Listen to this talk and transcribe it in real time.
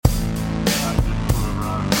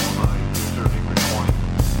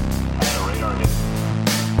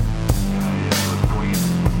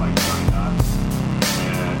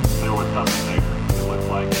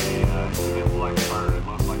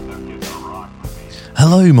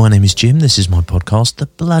Hello, my name is Jim. This is my podcast, The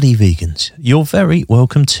Bloody Vegans. You're very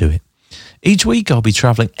welcome to it. Each week I'll be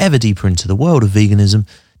travelling ever deeper into the world of veganism,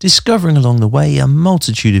 discovering along the way a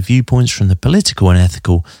multitude of viewpoints from the political and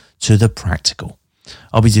ethical to the practical.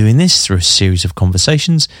 I'll be doing this through a series of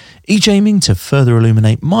conversations, each aiming to further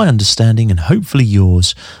illuminate my understanding and hopefully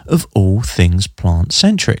yours of all things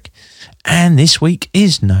plant-centric. And this week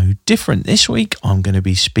is no different. This week I'm going to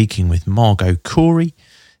be speaking with Margaux Khoury,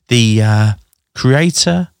 the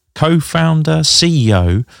creator, co-founder,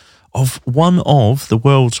 CEO of one of the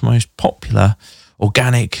world's most popular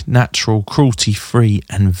organic, natural, cruelty-free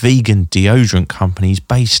and vegan deodorant companies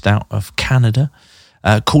based out of Canada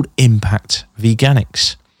called Impact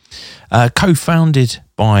Veganics. Co-founded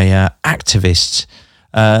by activists,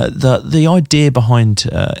 the idea behind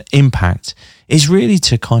Impact is really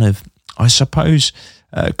to kind of, I suppose,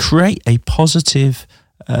 create a positive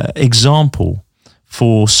example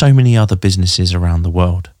for so many other businesses around the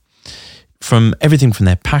world. From everything from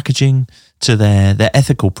their packaging to their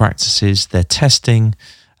ethical practices, their testing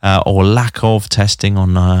or lack of testing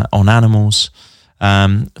on animals,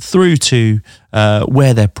 through to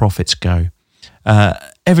where their profits go.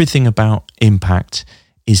 Everything about Impact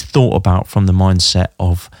is thought about from the mindset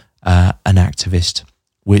of an activist,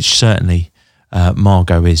 which certainly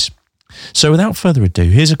Margaux is. So without further ado,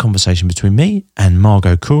 here's a conversation between me and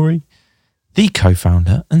Margaux Khoury, the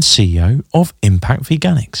co-founder and CEO of Impact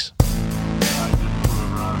Veganics.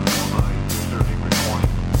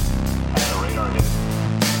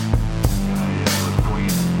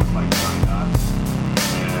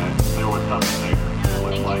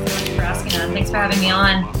 Thanks for having me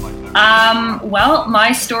on. Well,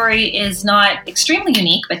 my story is not extremely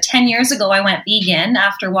unique, but 10 years ago I went vegan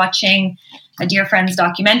after watching a dear friend's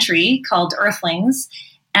documentary called Earthlings.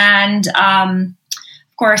 And of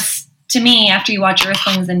course, to me, after you watch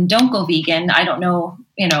Earthlings and don't go vegan, I don't know,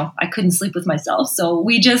 I couldn't sleep with myself. So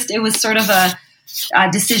it was sort of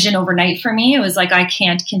a decision overnight for me. It was like, I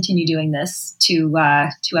can't continue doing this to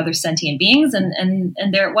other sentient beings. And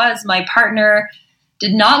there it was. My partner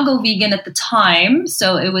did not go vegan at the time.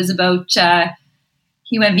 So it was about,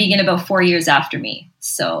 he went vegan about 4 years after me.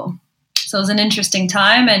 So it was an interesting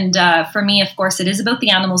time. And for me, of course, it is about the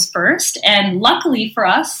animals first. And luckily for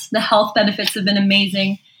us, the health benefits have been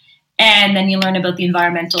amazing. And then you learn about the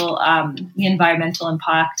environmental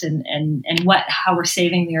impact and how we're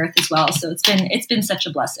saving the earth as well. So it's been such a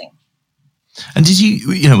blessing. And did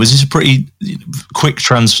was this a pretty quick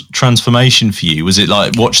transformation for you? Was it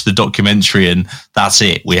like watch the documentary and that's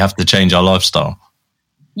it? We have to change our lifestyle.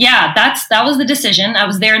 Yeah, that was the decision. I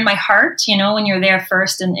was there in my heart, when you're there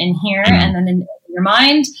first and in here and then in your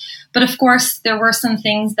mind. But of course, there were some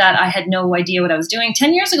things that I had no idea what I was doing.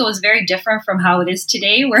 10 years ago was very different from how it is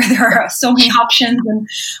today, where there are so many options. And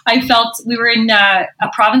I felt we were in a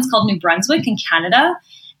province called New Brunswick in Canada,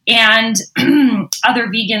 and other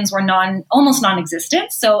vegans were almost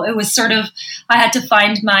non-existent. So it was sort of, I had to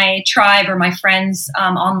find my tribe or my friends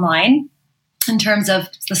online in terms of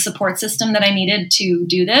the support system that I needed to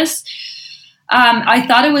do this.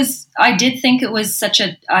 I did think it was such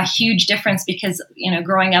a huge difference because,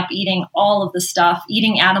 growing up eating all of the stuff,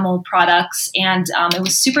 eating animal products, and it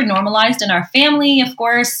was super normalized in our family, of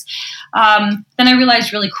course. Then I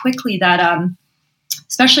realized really quickly that,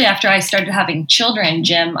 especially after I started having children,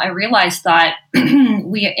 Jim, I realized that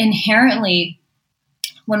we inherently,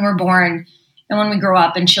 when we're born and when we grow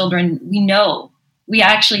up and children, we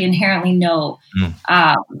actually inherently know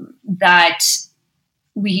that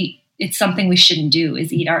it's something we shouldn't do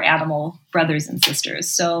is eat our animal brothers and sisters.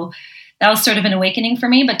 So that was sort of an awakening for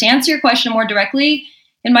me. But to answer your question more directly,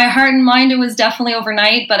 in my heart and mind, it was definitely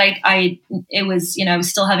overnight, but I was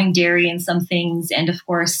still having dairy and some things. And of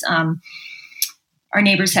course, our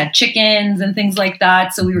neighbors had chickens and things like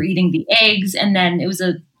that. So we were eating the eggs. And then it was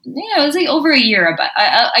over a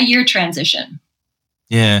year transition.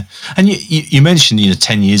 Yeah. And you mentioned,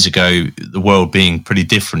 10 years ago, the world being pretty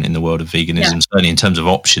different in the world of veganism, certainly in terms of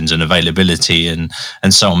options and availability and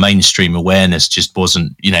so on. Mainstream awareness just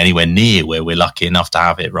wasn't, anywhere near where we're lucky enough to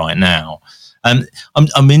have it right now.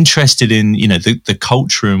 I'm interested in, the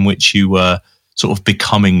culture in which you were sort of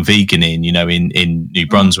becoming vegan in New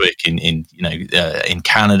Brunswick, in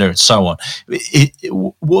Canada and so on.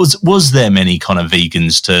 Was there many kind of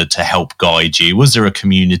vegans to help guide you? Was there a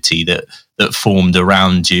community that formed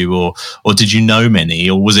around you, or did you know many,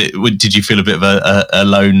 or did you feel a bit of a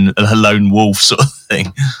lone wolf sort of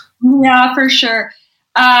thing? Yeah, for sure.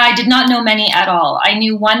 I did not know many at all. I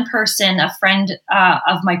knew one person, a friend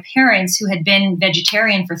of my parents, who had been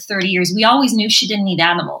vegetarian for 30 years. We always knew she didn't eat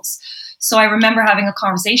animals. So I remember having a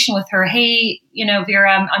conversation with her. Hey,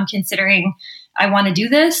 Vera, I'm considering, I want to do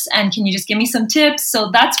this, and can you just give me some tips? So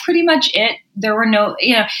that's pretty much it. There were no,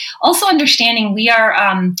 also understanding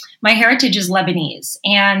my heritage is Lebanese,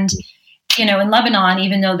 and, in Lebanon,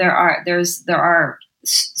 even though there are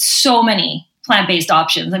so many plant-based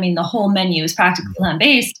options. I mean, the whole menu is practically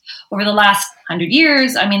plant-based. Over the last 100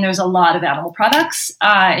 years, I mean, there's a lot of animal products.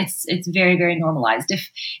 It's very, very normalized.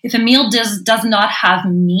 If a meal does not have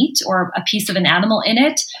meat or a piece of an animal in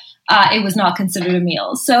it, it was not considered a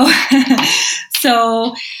meal. So,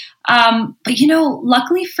 but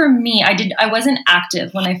luckily for me, I wasn't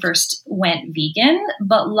active when I first went vegan,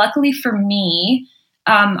 but luckily for me,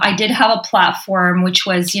 I did have a platform, which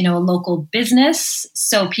was, a local business.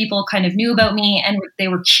 So people kind of knew about me, and they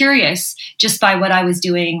were curious just by what I was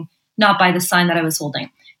doing, not by the sign that I was holding.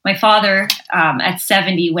 My father, at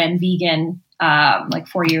 70, went vegan, like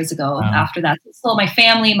 4 years ago. Wow. After that. So my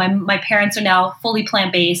family, my parents are now fully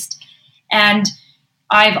plant-based. And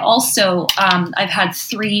I've also, I've had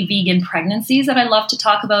 3 vegan pregnancies that I love to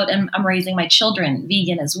talk about. And I'm raising my children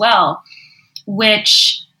vegan as well,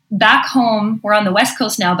 which back home, we're on the West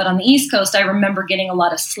Coast now, but on the East Coast, I remember getting a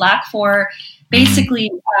lot of slack for.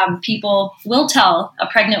 Basically, people will tell a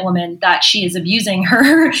pregnant woman that she is abusing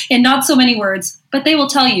her in not so many words, but they will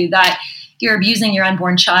tell you that you're abusing your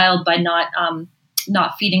unborn child by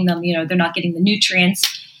not feeding them. They're not getting the nutrients.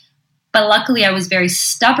 But luckily, I was very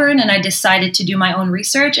stubborn, and I decided to do my own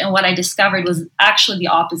research. And what I discovered was actually the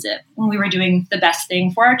opposite. We were doing the best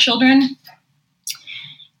thing for our children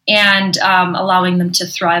and allowing them to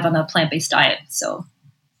thrive on a plant-based diet. So.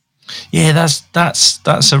 Yeah,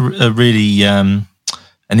 that's a really an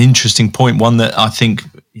interesting point. One that I think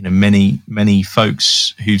many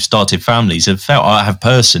folks who've started families have felt. I have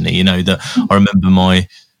personally, that I remember my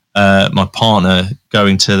partner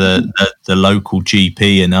going to the local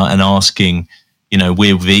GP and asking,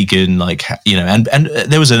 we're vegan, and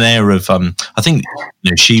there was an air of I think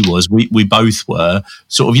she was, we both were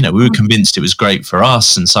sort of, we were convinced it was great for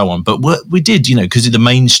us and so on, but what we did, because the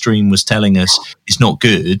mainstream was telling us it's not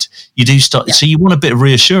good, you do start, so you want a bit of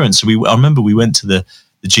reassurance. So I remember we went to the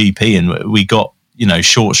GP and we got,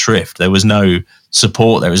 short shrift. There was no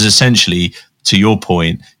support. There was essentially, to your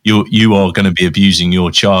point, you are going to be abusing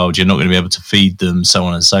your child. You're not going to be able to feed them, so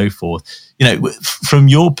on and so forth. From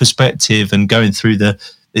your perspective and going through the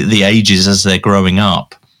ages as they're growing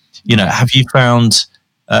up, have you found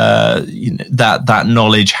that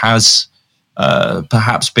knowledge has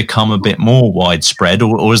perhaps become a bit more widespread,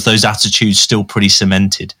 or is those attitudes still pretty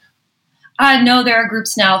cemented? No, there are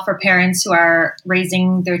groups now for parents who are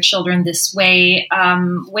raising their children this way,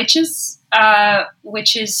 which is, I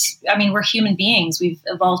mean, we're human beings. We've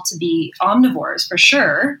evolved to be omnivores for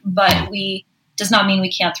sure, but does not mean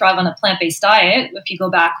we can't thrive on a plant-based diet if you go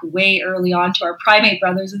back way early on to our primate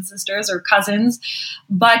brothers and sisters or cousins.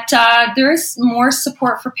 But there is more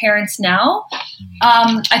support for parents now.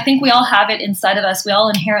 I think we all have it inside of us. We all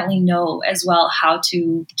inherently know as well how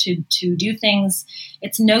to do things.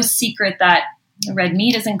 It's no secret that red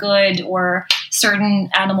meat isn't good or certain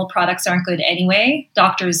animal products aren't good anyway.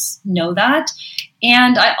 Doctors know that.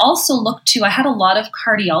 And I also I had a lot of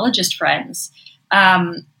cardiologist friends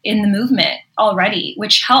in the movement already,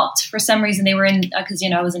 which helped. For some reason, they were in, because,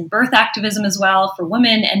 I was in birth activism as well for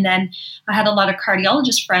women. And then I had a lot of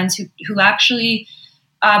cardiologist friends who actually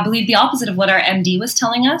believed the opposite of what our MD was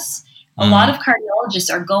telling us. A lot of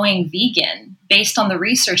cardiologists are going vegan based on the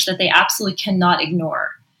research that they absolutely cannot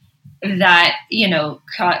ignore. That,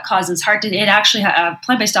 causes heart disease. It actually, a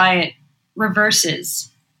plant-based diet reverses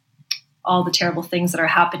all the terrible things that are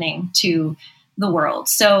happening to the world.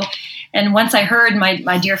 So, and once I heard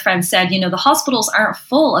my dear friend said, the hospitals aren't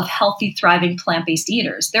full of healthy, thriving plant-based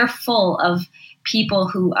eaters. They're full of people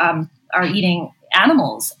who are eating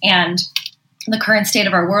animals. And the current state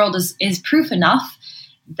of our world is proof enough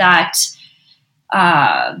that,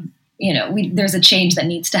 there's a change that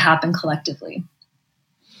needs to happen collectively.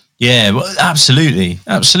 Yeah, well, absolutely.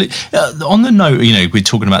 On the note, we're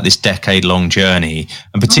talking about this decade-long journey,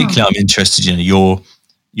 and particularly I'm interested in your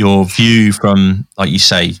view from, like you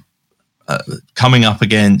say, coming up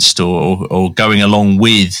against or going along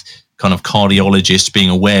with kind of cardiologists being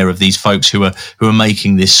aware of these folks who are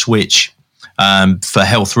making this switch for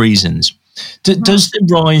health reasons. Does the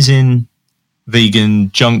rise in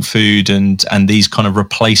vegan junk food and these kind of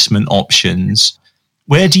replacement options,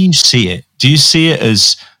 where do you see it? Do you see it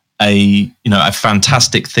as a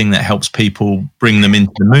fantastic thing that helps people bring them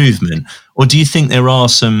into the movement, or do you think there are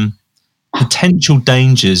some potential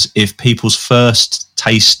dangers if people's first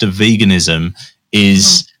taste of veganism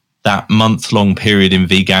is that month-long period in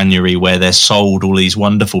veganuary where they're sold all these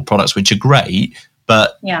wonderful products which are great,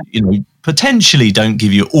 but potentially don't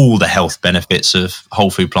give you all the health benefits of whole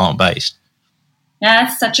food plant-based? Yeah,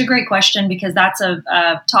 that's such a great question, because that's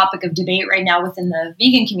a topic of debate right now within the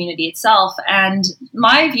vegan community itself. And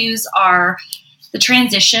my views are the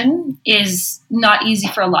transition is not easy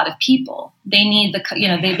for a lot of people. They need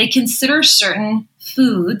they consider certain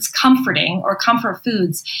foods comforting or comfort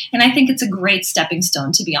foods. And I think it's a great stepping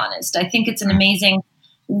stone, to be honest. I think it's an amazing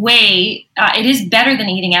way. It is better than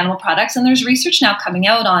eating animal products. And there's research now coming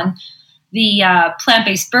out on the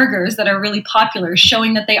plant-based burgers that are really popular,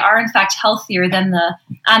 showing that they are in fact healthier than the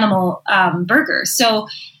animal burgers. So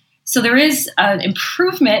there is an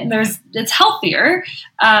improvement. It's healthier,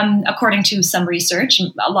 according to some research.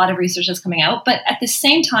 A lot of research is coming out, but at the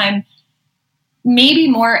same time, maybe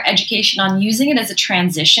more education on using it as a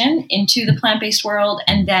transition into the plant-based world,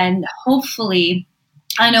 and then hopefully,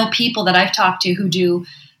 I know people that I've talked to who do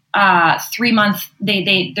 3 month,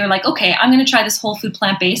 they're like, okay, I'm going to try this whole food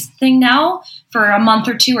plant-based thing now for a month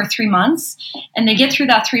or 2 or 3 months. And they get through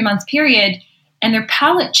that 3 month period and their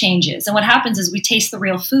palate changes. And what happens is we taste the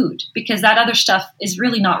real food, because that other stuff is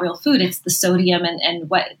really not real food. It's the sodium, and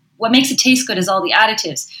what makes it taste good is all the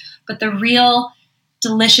additives. But the real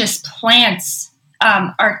delicious plants,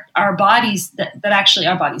 our bodies that actually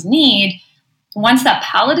our bodies need, once that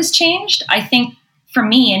palate is changed, I think, for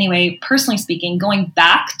me anyway, personally speaking, going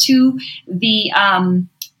back to the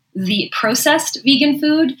processed vegan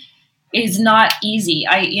food is not easy.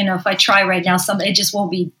 If I try right now, it just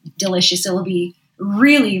won't be delicious. It will be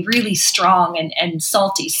really, really strong and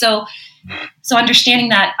salty. So understanding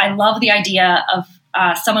that, I love the idea of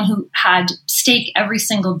someone who had steak every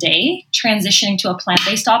single day transitioning to a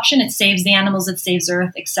plant-based option. It saves the animals, it saves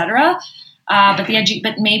Earth, etc. But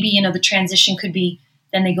maybe the transition could be,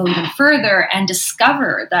 then they go even further and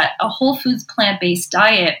discover that a whole foods plant-based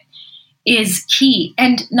diet is key.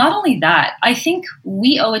 And not only that, I think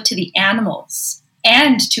we owe it to the animals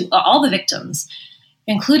and to all the victims,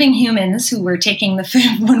 including humans who were taking the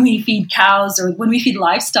food when we feed cows or when we feed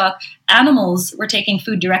livestock. Animals were taking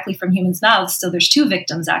food directly from humans' mouths. So there's 2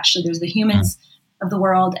 victims, actually. There's the humans of the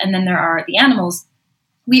world, and then there are the animals.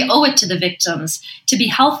 We owe it to the victims to be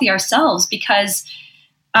healthy ourselves, because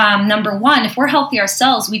number one, if we're healthy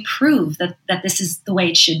ourselves, we prove that this is the way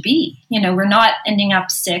it should be. We're not ending up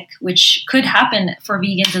sick, which could happen for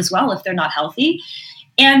vegans as well if they're not healthy.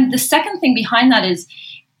 And the second thing behind that is,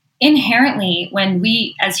 inherently, when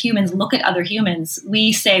we as humans look at other humans,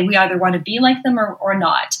 we say we either want to be like them or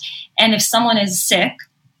not. And if someone is sick,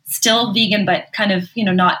 still vegan, but kind of,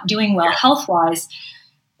 not doing well health-wise,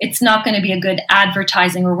 it's not going to be a good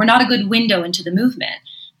advertising, or we're not a good window into the movement.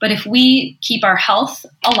 But if we keep our health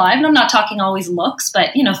alive, and I'm not talking always looks, but,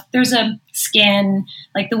 there's a skin,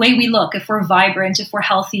 like the way we look, if we're vibrant, if we're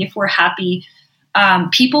healthy, if we're happy,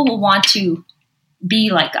 people will want to be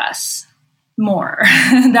like us more.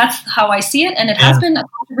 That's how I see it. And it has been a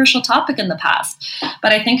controversial topic in the past.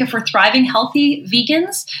 But I think if we're thriving, healthy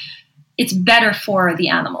vegans, it's better for the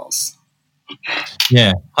animals.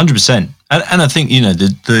 Yeah, 100%. And I think,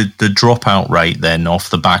 the dropout rate then off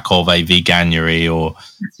the back of a veganuary or,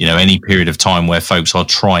 any period of time where folks are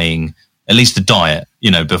trying at least the diet,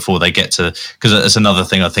 before they get to, because that's another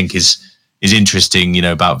thing I think is interesting,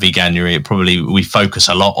 about veganuary. We focus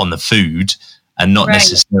a lot on the food and not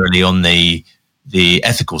necessarily on the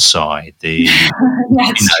ethical side, the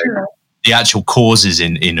actual causes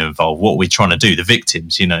involved, what we're trying to do, the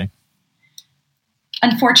victims,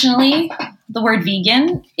 Unfortunately, the word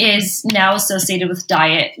vegan is now associated with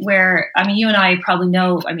diet, where, you and I probably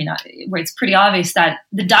know, where it's pretty obvious that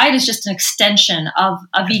the diet is just an extension of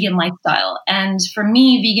a vegan lifestyle. And for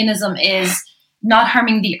me, veganism is not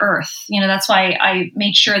harming the earth. That's why I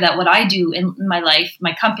make sure that what I do in my life,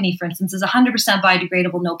 my company, for instance, is 100%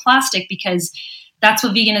 biodegradable, no plastic, because that's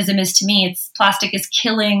what veganism is to me. Plastic is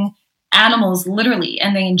killing animals literally,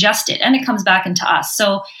 and they ingest it, and it comes back into us.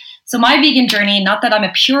 So my vegan journey, not that I'm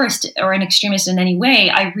a purist or an extremist in any way,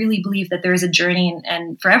 I really believe that there is a journey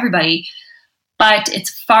and for everybody, but it's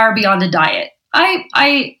far beyond a diet.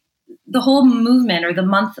 The whole movement or the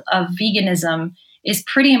month of veganism is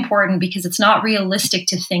pretty important, because it's not realistic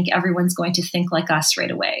to think everyone's going to think like us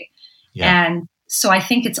right away. Yeah. And so I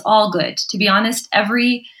think it's all good. To be honest,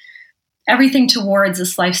 everything towards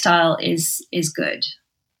this lifestyle is good.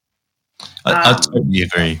 I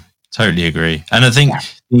totally agree. And I think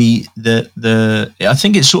I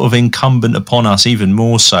think it's sort of incumbent upon us even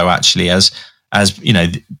more so, actually, as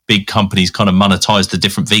big companies kind of monetize the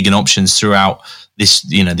different vegan options throughout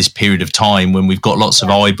this period of time when we've got lots of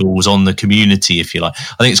eyeballs on the community, if you like.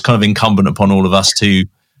 I think it's kind of incumbent upon all of us to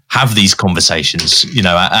have these conversations,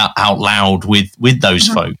 out loud with those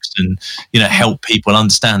folks, and help people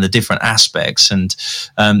understand the different aspects. And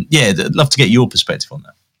I'd love to get your perspective on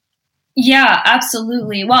that. Yeah,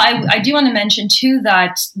 absolutely. Well, I do want to mention too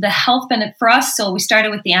that the health benefit for us, so we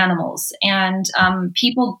started with the animals, and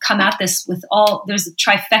people come at this with there's a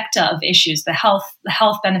trifecta of issues: the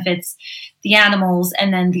health benefits, the animals,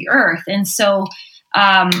 and then the earth. And so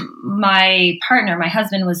my partner, my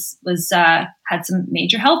husband, was had some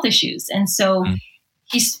major health issues, and so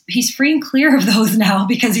he's free and clear of those now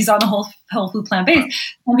because he's on a whole food plant based.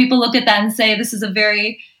 Some people look at that and say this is a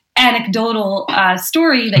very anecdotal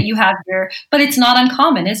story that you have here, but it's not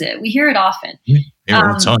uncommon, is it? We hear it often.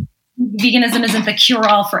 All the time. Veganism isn't the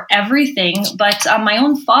cure-all for everything, but my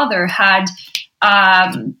own father had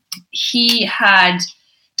he had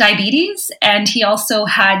diabetes, and he also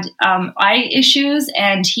had eye issues,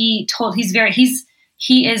 and he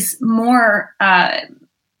is more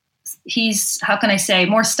he's, how can I say,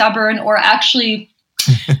 more stubborn, or actually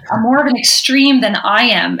more of an extreme than I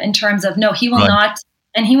am in terms of he will not.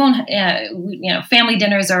 And he won't, family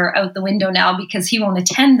dinners are out the window now because he won't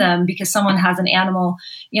attend them because someone has an animal,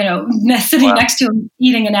 sitting next to him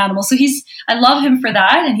eating an animal. So I love him for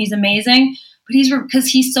that, and he's amazing. But because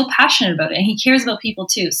he's so passionate about it, and he cares about people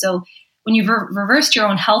too. So when you've reversed your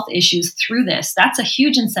own health issues through this, that's a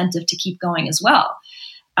huge incentive to keep going as well.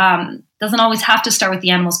 Doesn't always have to start with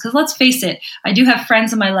the animals, because let's face it, I do have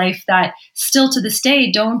friends in my life that still to this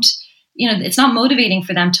day don't. It's not motivating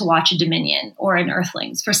for them to watch a Dominion or an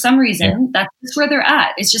Earthlings. For some reason, that's just where they're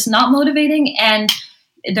at. It's just not motivating, and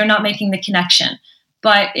they're not making the connection.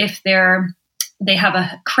 But if they have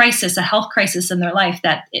a crisis, a health crisis in their life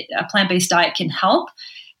that a plant-based diet can help,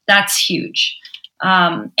 that's huge.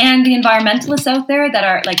 And the environmentalists out there that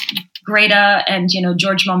are like Greta and,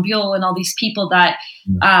 George Monbiot and all these people that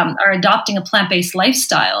are adopting a plant-based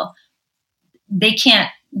lifestyle,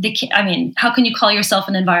 how can you call yourself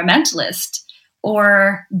an environmentalist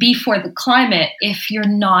or be for the climate if you're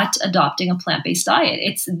not adopting a plant-based diet?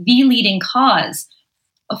 It's the leading cause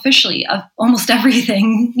officially of almost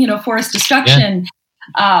everything, forest destruction,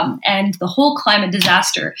 and the whole climate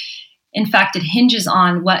disaster. In fact, it hinges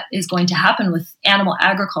on what is going to happen with animal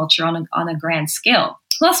agriculture on a grand scale.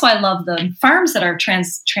 So that's why I love the farms that are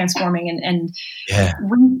transforming and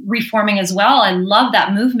reforming as well. I love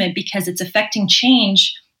that movement because it's affecting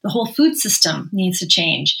change. The whole food system needs to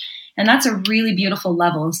change. And that's a really beautiful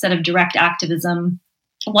level instead of direct activism,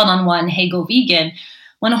 one-on-one, hey, go vegan.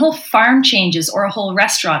 When a whole farm changes or a whole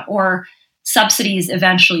restaurant or subsidies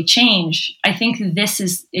eventually change, I think this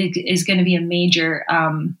is going to be a major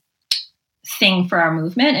thing for our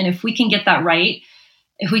movement. And if we can get that right,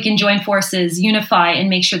 if we can join forces, unify, and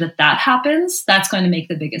make sure that happens, that's going to make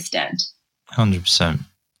the biggest dent. 100%.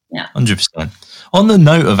 Yeah. 100%. On the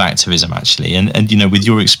note of activism, actually, and with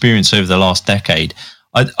your experience over the last decade,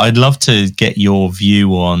 I'd love to get your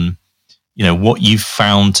view on, what you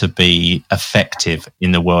found to be effective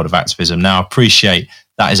in the world of activism. Now, I appreciate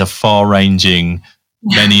that is a far-ranging,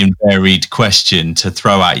 many and varied question to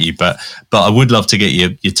throw at you, but I would love to get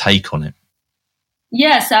your take on it.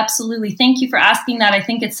 Yes, absolutely. Thank you for asking that. I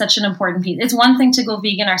think it's such an important piece. It's one thing to go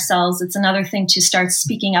vegan ourselves. It's another thing to start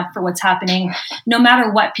speaking up for what's happening, no matter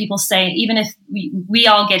what people say, even if we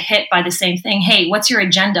all get hit by the same thing. Hey, what's your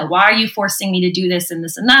agenda? Why are you forcing me to do this and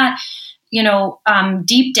this and that?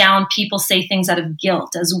 Deep down, people say things out of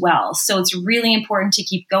guilt as well. So it's really important to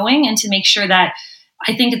keep going and to make sure that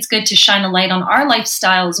I think it's good to shine a light on our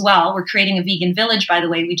lifestyle as well. We're creating a vegan village, by the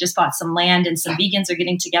way. We just bought some land and some vegans are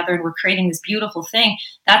getting together and we're creating this beautiful thing.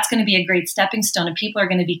 That's going to be a great stepping stone and people are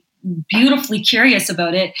going to be beautifully curious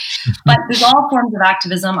about it. But there's all forms of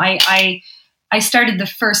activism. I started the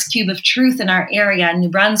first Cube of Truth in our area in New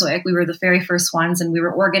Brunswick. We were the very first ones and we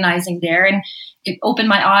were organizing there, and it opened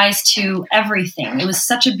my eyes to everything. It was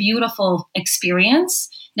such a beautiful experience.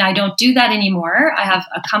 Now, I don't do that anymore. I have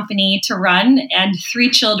a company to run and 3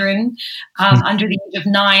 children under the age of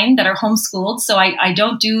 9 that are homeschooled. So I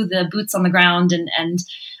don't do the boots on the ground. And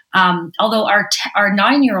although our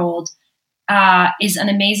 9-year-old is an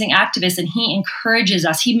amazing activist and he encourages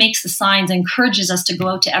us, he makes the signs and encourages us to go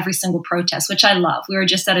out to every single protest, which I love. We were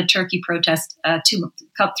just at a turkey protest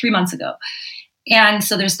 3 months ago. And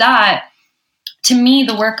so there's that. To me,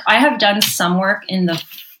 the work, I have done some work in the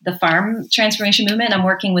farm transformation movement. I'm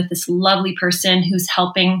working with this lovely person who's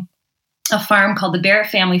helping a farm called the Barrett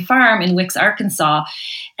Family Farm in Wicks, Arkansas.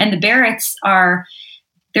 And the Barretts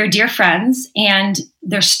they're dear friends, and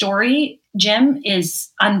their story, Jim, is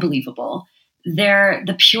unbelievable. They're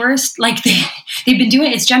the purest, they've been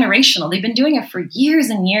doing it, it's generational. They've been doing it for years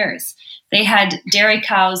and years. They had dairy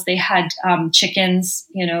cows. They had chickens,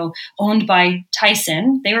 owned by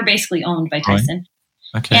Tyson. They were basically owned by Tyson.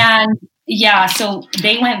 Right. Okay. And yeah, so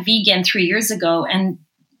they went vegan 3 years ago, and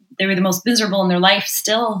they were the most miserable in their life,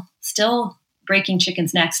 still breaking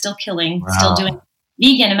chickens' necks, still killing, still doing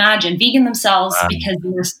vegan. Imagine vegan themselves because they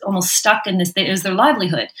were almost stuck in this. It was their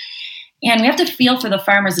livelihood. And we have to feel for the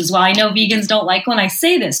farmers as well. I know vegans don't like when I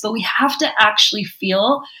say this, but we have to actually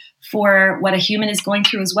feel for what a human is going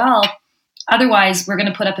through as well. Otherwise, we're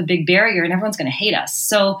going to put up a big barrier and everyone's going to hate us.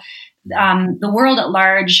 So the world at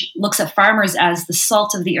large looks at farmers as the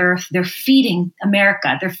salt of the earth. They're feeding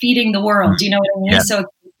America. They're feeding the world. Do you know what I mean? Yeah. So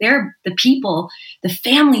they're the people, the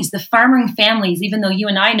families, the farming families, even though you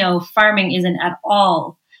and I know farming isn't at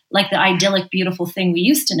all like the idyllic, beautiful thing we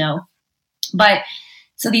used to know. But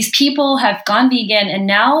so these people have gone vegan, and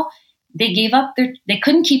now they gave up they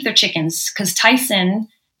couldn't keep their chickens because Tyson,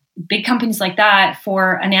 big companies like that,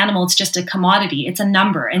 for an animal, it's just a commodity. It's a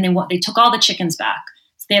number. And they took all the chickens back.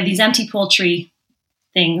 So they have these empty poultry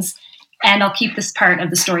things. And I'll keep this part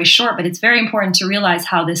of the story short, but it's very important to realize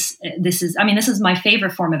how this is. I mean, this is my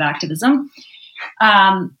favorite form of activism.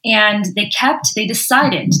 And they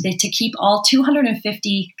decided to keep all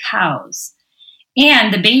 250 cows.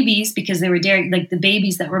 And the babies, because they were dairy, like the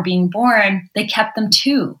babies that were being born, they kept them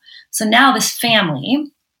too. So now this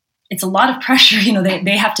family, it's a lot of pressure.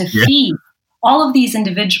 They have to feed all of these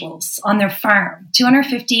individuals on their farm,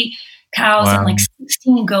 250 cows and like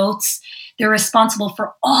 16 goats. They're responsible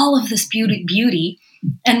for all of this beauty.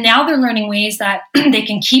 And now they're learning ways that they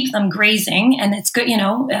can keep them grazing. And it's good,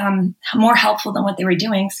 more helpful than what they were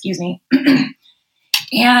doing, excuse me.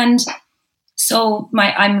 And so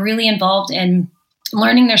I'm really involved in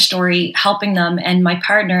learning their story, helping them. And my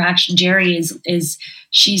partner, actually, Jerry,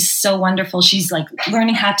 she's so wonderful. She's like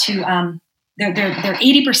learning how to, they're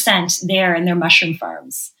 80% there in their mushroom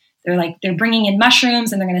farms. They're bringing in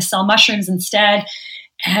mushrooms and they're going to sell mushrooms instead.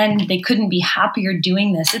 And they couldn't be happier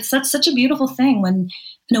doing this. It's such a beautiful thing when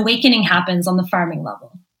an awakening happens on the farming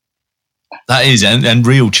level. That is, and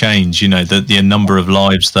real change, the number of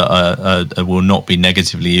lives that will not be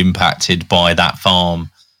negatively impacted by that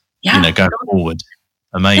farm, going forward.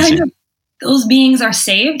 Amazing. Yeah, those beings are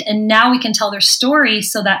saved, and now we can tell their story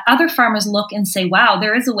so that other farmers look and say, wow,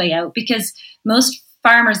 there is a way out. Because most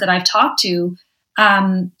farmers that I've talked to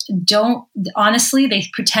don't, honestly, they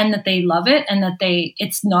pretend that they love it and that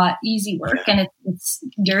it's not easy work and it's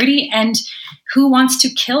dirty. And who wants to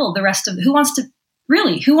kill the rest of, who wants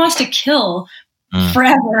to kill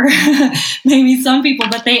forever? Maybe some people,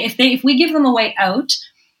 but if we give them a way out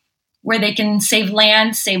where they can save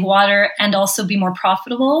land, save water, and also be more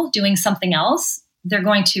profitable doing something else, they're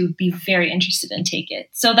going to be very interested and take it.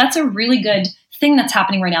 So that's a really good thing that's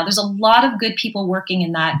happening right now. There's a lot of good people working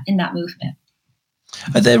in that movement.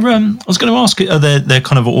 Are there, I was going to ask, are there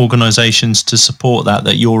kind of organisations to support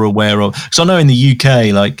that you're aware of? Because I know in the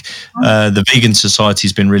UK, the Vegan Society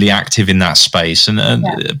has been really active in that space, and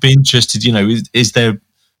I'd be interested, is there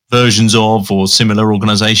versions of or similar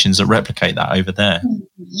organisations that replicate that over there?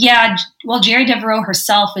 Yeah, well, Jerry Devereaux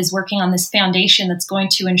herself is working on this foundation that's going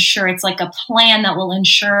to ensure, it's like a plan that will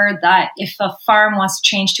ensure that if a farm wants to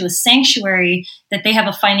change to a sanctuary, that they have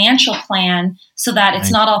a financial plan so that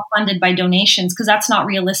it's not all funded by donations, because that's not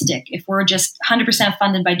realistic if we're just 100%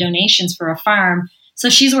 funded by donations for a farm. So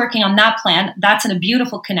she's working on that plan. That's a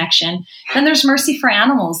beautiful connection. Then there's Mercy for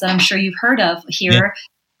Animals that I'm sure you've heard of here. Yeah.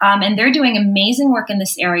 And they're doing amazing work in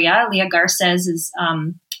this area. Leah Garces is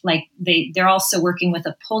they're also working with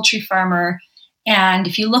a poultry farmer. And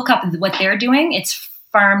if you look up what they're doing, it's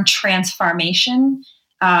farm transformation.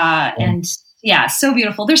 And yeah, so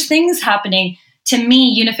beautiful. There's things happening. To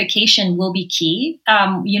me, unification will be key,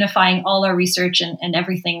 unifying all our research and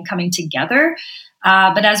everything coming together.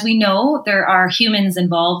 But as we know, there are humans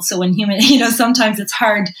involved. So when sometimes it's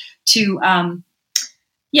hard to,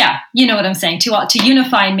 you know what I'm saying, to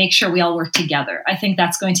unify and make sure we all work together. I think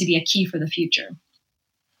that's going to be a key for the future.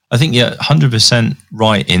 I think 100%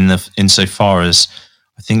 right insofar as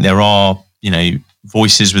I think there are,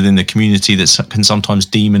 voices within the community that can sometimes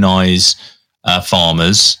demonize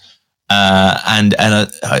farmers. And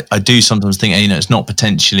I do sometimes think, it's not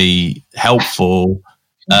potentially helpful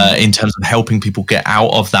in terms of helping people get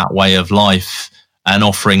out of that way of life and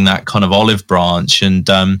offering that kind of olive branch. And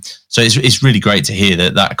so it's really great to hear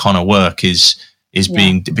that kind of work is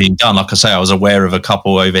being done. Like I say, I was aware of a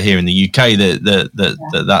couple over here in the UK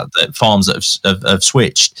that farms that have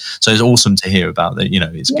switched. So it's awesome to hear about that.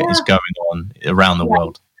 It's going on around the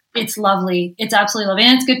world. It's lovely. It's absolutely lovely.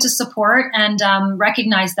 And it's good to support and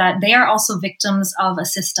recognize that they are also victims of a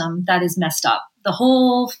system that is messed up. The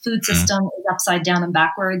whole food system is upside down and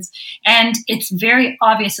backwards. And it's very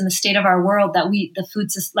obvious in the state of our world that the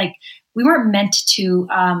food system, like, we weren't meant to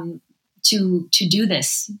do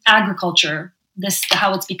this agriculture,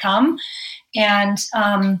 how it's become. And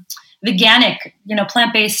veganic,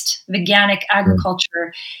 plant-based veganic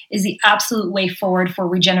agriculture is the absolute way forward for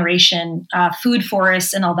regeneration, food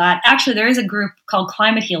forests and all that. Actually, there is a group called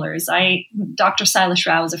Climate Healers. Dr. Silas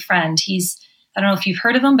Rao is a friend. I don't know if you've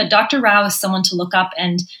heard of him, but Dr. Rao is someone to look up,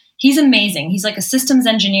 and he's amazing. He's like a systems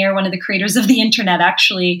engineer, one of the creators of the internet,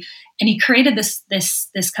 actually. And he created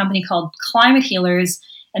this company called Climate Healers,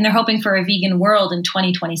 and they're hoping for a vegan world in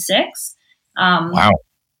 2026. Wow.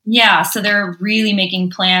 Yeah, so they're really making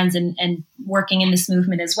plans and working in this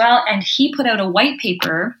movement as well. And he put out a white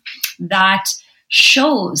paper that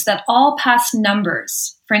shows that all past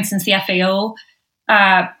numbers, for instance, the FAO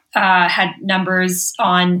had numbers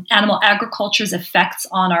on animal agriculture's effects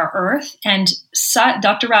on our earth. And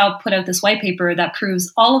Dr. Rao put out this white paper that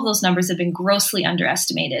proves all of those numbers have been grossly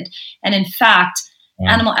underestimated. And in fact,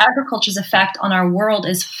 animal agriculture's effect on our world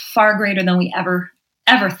is far greater than we ever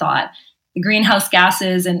thought. The greenhouse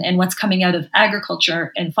gases and what's coming out of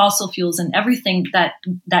agriculture and fossil fuels and everything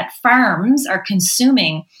that farms are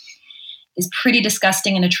consuming is pretty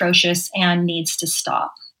disgusting and atrocious and needs to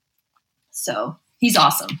stop. So he's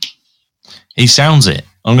awesome. He sounds it.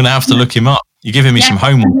 I'm going to have to look him up. You're giving me some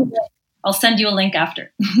homework. I'll send you a link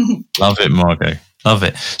after. Love it, Margaux. Love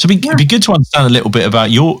it. So it'd be good to understand a little bit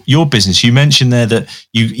about your business. You mentioned there that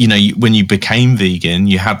you when you became vegan,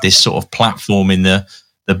 you had this sort of platform in the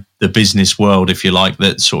business world, if you like,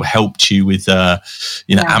 that sort of helped you with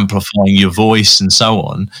amplifying your voice and so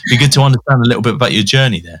on. It'd be good to understand a little bit about your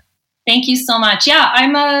journey there. Thank you so much. Yeah,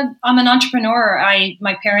 I'm an entrepreneur.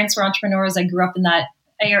 My parents were entrepreneurs. I grew up in that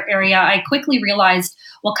area. I quickly realized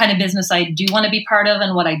what kind of business I do want to be part of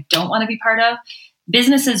and what I don't want to be part of.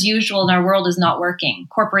 Business as usual in our world is not working.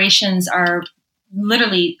 Corporations are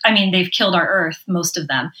literally, they've killed our earth, most of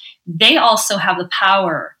them. They also have the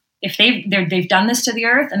power. If they've done this to the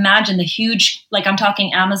earth, imagine the huge, like I'm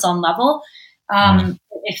talking Amazon level.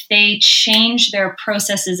 If they change their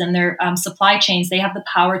processes and their supply chains, they have the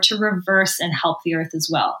power to reverse and help the earth as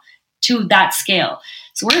well to that scale.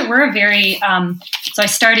 So we're a very, so I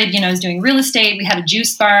started, I was doing real estate. We had a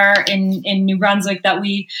juice bar in New Brunswick that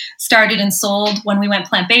we started and sold. When we went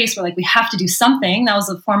plant-based, we're like, we have to do something. That was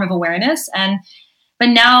a form of awareness. But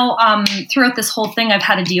now, throughout this whole thing, I've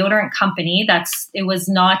had a deodorant company. It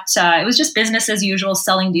was just business as usual,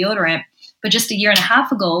 selling deodorant. But just a year and a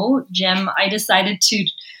half ago, Jim, I decided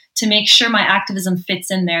to make sure my activism fits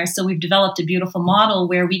in there. So we've developed a beautiful model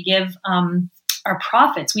where we give our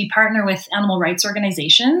profits. We partner with animal rights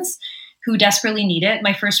organizations who desperately need it.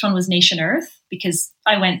 My first one was Nation Earth, because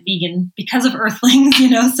I went vegan because of Earthlings,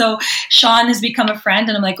 So Sean has become a friend,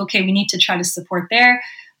 and I'm like, okay, we need to try to support there.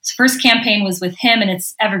 His first campaign was with him, and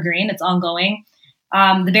it's evergreen. It's ongoing.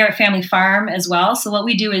 The Barrett Family Farm as well. So what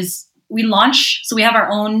we do is we have our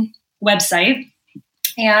own website,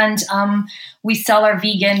 and we sell our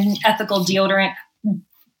vegan ethical deodorant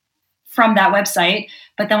from that website.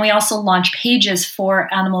 But then we also launch pages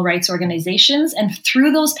for animal rights organizations. And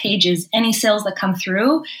through those pages, any sales that come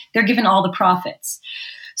through, they're given all the profits.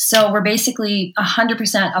 So we're basically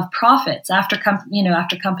 100% of profits after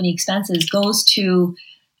company expenses goes to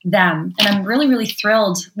them. And I'm really, really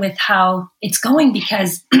thrilled with how it's going,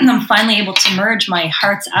 because I'm finally able to merge my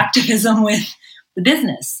heart's activism with the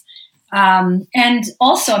business. And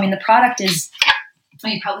also, the product is,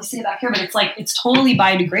 you probably see it back here, but it's totally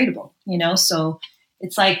biodegradable, so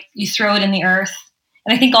it's like you throw it in the earth.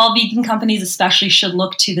 And I think all vegan companies especially should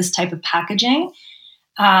look to this type of packaging,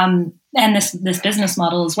 and this business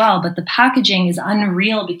model as well. But the packaging is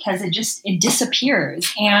unreal because it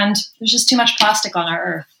disappears, and there's just too much plastic on our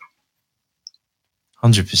earth.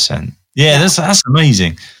 100%. Yeah, that's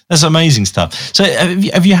amazing. That's amazing stuff. So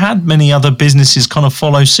have you had many other businesses kind of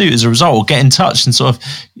follow suit as a result, or get in touch and sort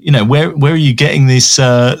of, where are you getting this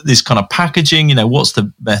kind of packaging? What's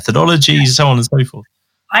the methodology, so on and so forth?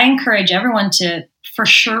 I encourage everyone to for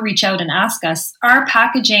sure reach out and ask us. Our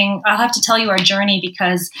packaging, I'll have to tell you our journey,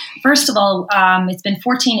 because first of all, it's been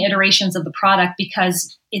 14 iterations of the product,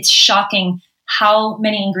 because it's shocking how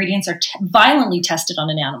many ingredients are violently tested on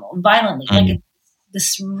an animal. Violently. Like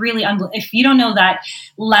this really, if you don't know that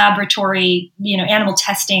laboratory, animal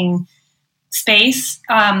testing space,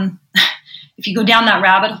 if you go down that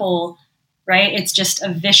rabbit hole, right, it's just a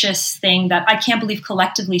vicious thing that I can't believe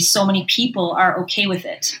collectively so many people are okay with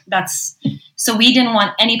it. So we didn't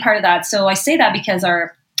want any part of that. So I say that because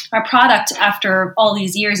our product, after all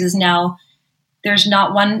these years, is now, there's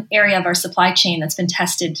not one area of our supply chain that's been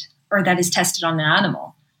tested or that is tested on an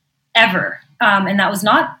animal ever. And that was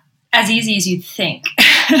not as easy as you'd think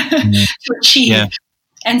to achieve. Yeah.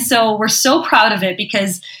 And so we're so proud of it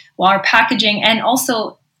because while our packaging, and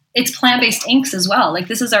also it's plant-based inks as well. Like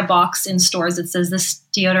this is our box in stores. It says this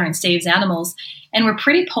deodorant saves animals. And we're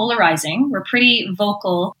pretty polarizing. We're pretty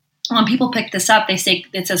vocal. When people pick this up, they say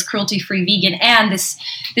it says cruelty-free vegan, and this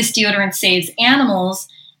deodorant saves animals,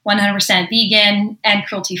 100% vegan and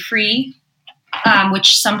cruelty-free,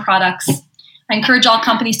 which some products, I encourage all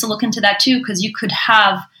companies to look into that too, because you could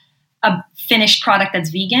have a finished product that's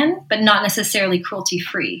vegan, but not necessarily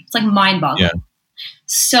cruelty-free. It's like mind-boggling. Yeah.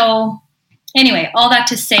 So anyway, all that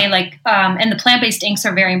to say, like, and the plant-based inks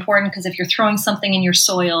are very important because if you're throwing something in your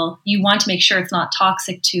soil, you want to make sure it's not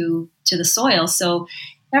toxic to the soil. So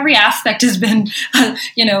every aspect has been,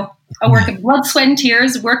 a work of blood, sweat, and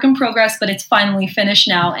tears, work in progress, but it's finally finished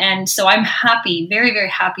now. And so I'm happy, very, very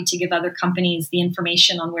happy to give other companies the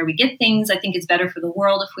information on where we get things. I think it's better for the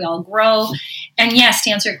world if we all grow. And yes,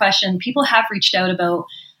 to answer your question, people have reached out about,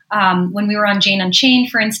 when we were on Jane Unchained,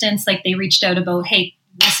 for instance, like they reached out about, hey,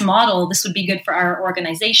 this model, this would be good for our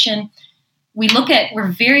organization.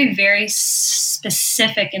 We're very, very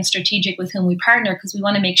specific and strategic with whom we partner because we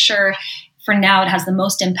want to make sure for now it has the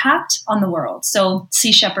most impact on the world. So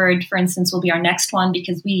Sea Shepherd, for instance, will be our next one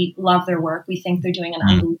because we love their work. We think they're doing an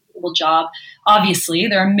unbelievable job. Obviously,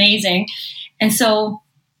 they're amazing. And so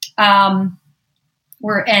and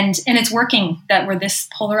it's working that we're this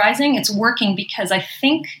polarizing. It's working because I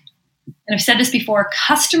think, and I've said this before,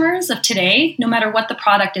 customers of today, no matter what the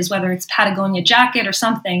product is, whether it's Patagonia jacket or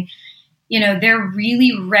something, they're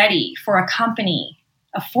really ready for a company,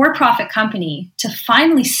 a for-profit company, to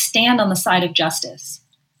finally stand on the side of justice.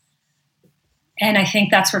 And I think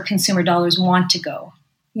that's where consumer dollars want to go.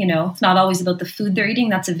 It's not always about the food they're eating.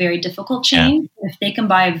 That's a very difficult change. Yeah. If they can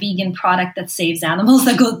buy a vegan product that saves animals,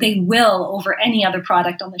 they will over any other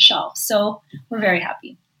product on the shelf. So we're very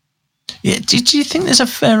happy. Yeah, do you think there's a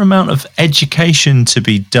fair amount of education to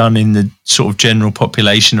be done in the sort of general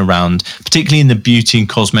population around, particularly in the beauty and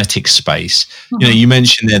cosmetics space? Mm-hmm. You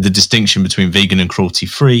mentioned there the distinction between vegan and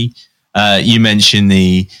cruelty-free. You mentioned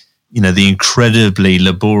the incredibly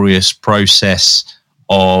laborious process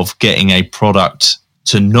of getting a product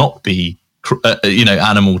to not be,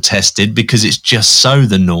 animal tested because it's just so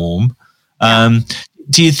the norm.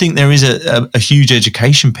 Do you think there is a huge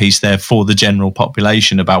education piece there for the general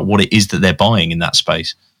population about what it is that they're buying in that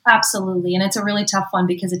space? Absolutely. And it's a really tough one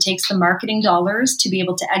because it takes the marketing dollars to be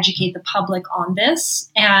able to educate the public on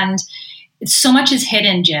this. And so much is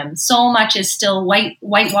hidden, Jim. So much is still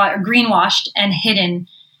greenwashed and hidden.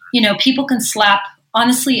 People can slap.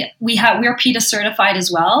 Honestly, we're PETA certified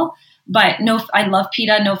as well. But I love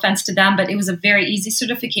PETA, no offense to them, but it was a very easy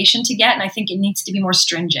certification to get. And I think it needs to be more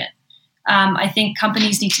stringent. I think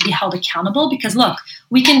companies need to be held accountable because look,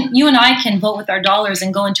 you and I can vote with our dollars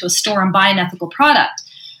and go into a store and buy an ethical product,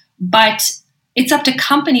 but it's up to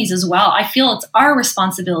companies as well. I feel it's our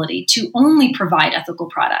responsibility to only provide ethical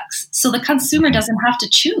products so the consumer doesn't have to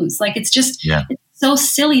choose. Like it's so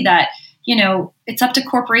silly that, it's up to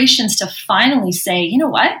corporations to finally say, you know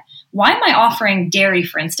what? Why am I offering dairy,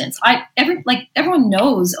 for instance? Everyone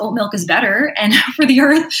knows oat milk is better and for the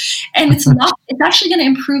earth, and it's not. It's actually going to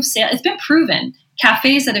improve sales. It's been proven.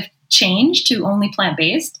 Cafes that have changed to only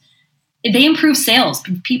plant-based, they improve sales.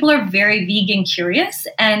 People are very vegan curious,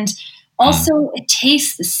 and also it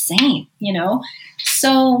tastes the same.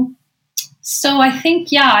 So I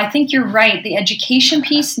think you're right. The education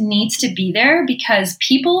piece needs to be there because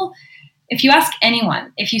people, if you ask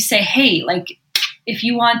anyone, if you say, hey, like if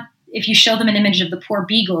you show them an image of the poor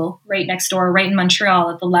beagle right next door, right in Montreal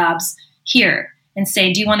at the labs here, and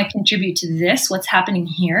say, do you want to contribute to this, what's happening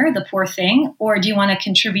here, the poor thing, or do you want to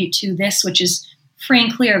contribute to this, which is free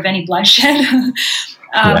and clear of any bloodshed?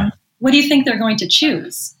 What do you think they're going to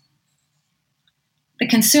choose? The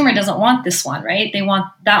consumer doesn't want this one, right? They want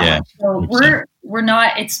that one. So we're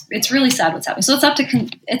not. It's really sad what's happening. So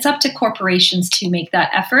it's up to corporations to make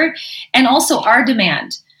that effort, and also our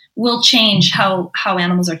demand will change how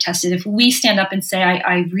animals are tested. If we stand up and say,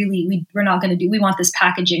 we're not going to we want this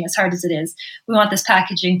packaging, as hard as it is, we want this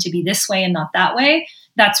packaging to be this way and not that way,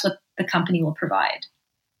 that's what the company will provide.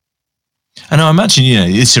 And I imagine,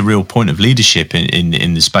 it's a real point of leadership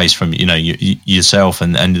in the space from, yourself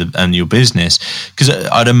and your business, because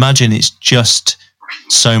I'd imagine it's just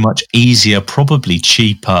so much easier, probably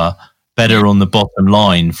cheaper, better on the bottom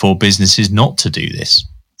line for businesses not to do this.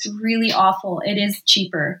 It's really awful. It is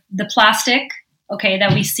cheaper. The plastic,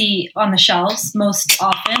 that we see on the shelves most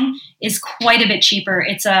often is quite a bit cheaper.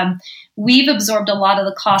 It's we've absorbed a lot of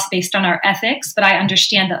the cost based on our ethics, but I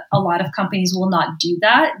understand that a lot of companies will not do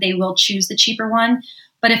that. They will choose the cheaper one.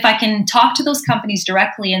 But if I can talk to those companies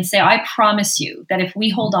directly and say, I promise you that if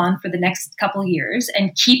we hold on for the next couple of years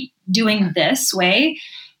and keep doing this way,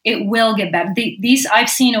 it will get better. These I've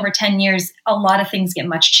seen over 10 years, a lot of things get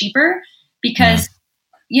much cheaper because,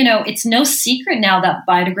 it's no secret now that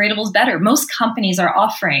biodegradable is better. Most companies are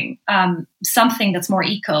offering something that's more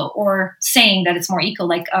eco or saying that it's more eco.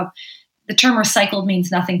 Like the term recycled means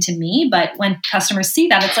nothing to me, but when customers see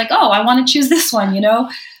that, it's like, oh, I want to choose this one,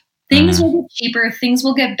 Things will get cheaper. Things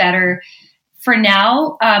will get better. For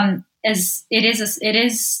now, as it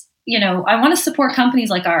is, I want to support companies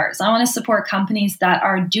like ours. I want to support companies that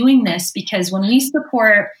are doing this because when we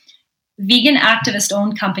support vegan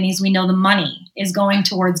activist-owned companies, we know the money is going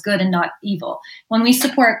towards good and not evil. When we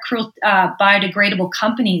support biodegradable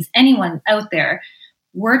companies, anyone out there,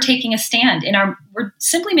 we're taking a stand. We're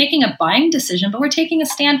simply making a buying decision, but we're taking a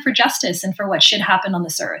stand for justice and for what should happen on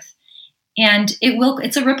this earth. And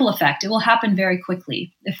it's a ripple effect. It will happen very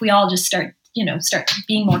quickly if we all just start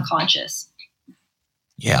being more conscious.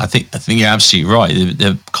 Yeah, I think you're absolutely right.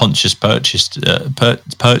 The conscious purchase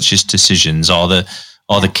decisions are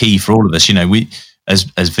the key for all of us. We as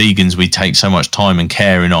vegans, we take so much time and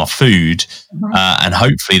care in our food, and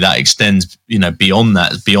hopefully that extends beyond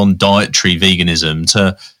that, beyond dietary veganism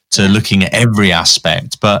to looking at every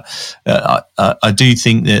aspect. But I do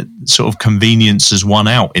think that sort of convenience has won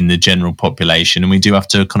out in the general population, and we do have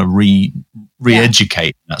to kind of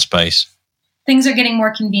re-educate in that space. Things are getting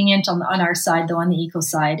more convenient on our side, though, on the eco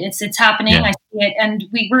side. It's happening. Yeah. I see it, and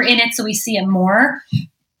we're in it, so we see it more.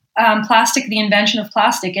 Plastic, the invention of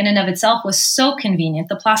plastic in and of itself was so convenient.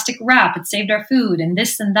 The plastic wrap, it saved our food and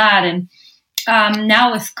this and that. And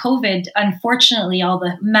now with COVID, unfortunately, all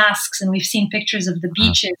the masks, and we've seen pictures of the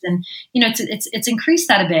beaches, and it's increased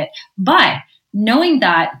that a bit. But knowing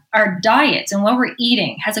that our diets and what we're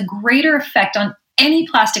eating has a greater effect on any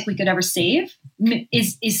plastic we could ever save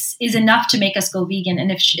is enough to make us go vegan,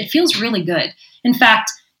 and it feels really good. In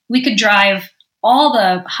fact, we could drive all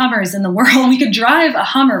the Hummers in the world. We could drive a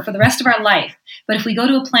Hummer for the rest of our life, but if we go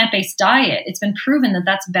to a plant-based diet, it's been proven that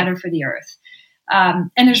that's better for the earth.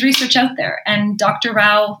 And there's research out there, and Dr.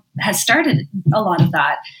 Rao has started a lot of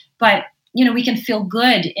that. But, we can feel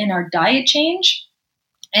good in our diet change,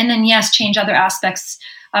 and then, yes, change other aspects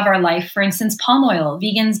of our life. For instance, palm oil.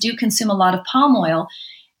 Vegans do consume a lot of palm oil,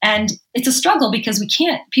 and it's a struggle because we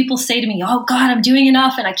can't. People say to me, oh, God, I'm doing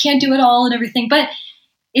enough, and I can't do it all and everything. But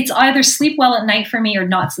it's either sleep well at night for me or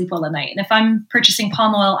not sleep well at night. And if I'm purchasing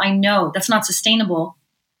palm oil, I know that's not sustainable.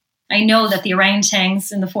 I know that the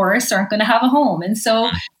orangutans in the forest aren't going to have a home. And so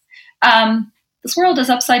this world is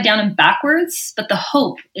upside down and backwards, but the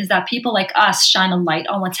hope is that people like us shine a light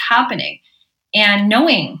on what's happening. And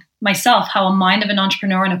knowing myself how a mind of an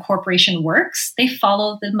entrepreneur and a corporation works, they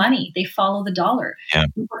follow the money, they follow the dollar. Yeah.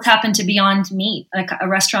 What's happened to Beyond Meat? Like a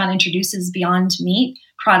restaurant introduces Beyond Meat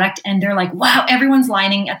product, and they're like, wow, everyone's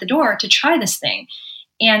lining at the door to try this thing.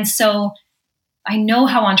 And so I know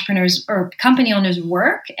how entrepreneurs or company owners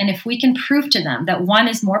work, and if we can prove to them that one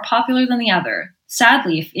is more popular than the other,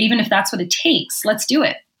 sadly, even if that's what it takes, let's do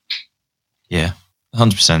it. Yeah,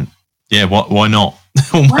 100%. Yeah, why not?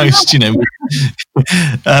 Almost, do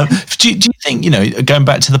you think, going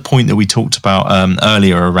back to the point that we talked about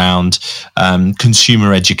earlier around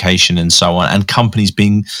consumer education and so on, and companies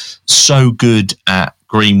being so good at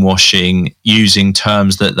greenwashing, using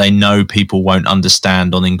terms that they know people won't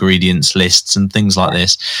understand on ingredients lists and things like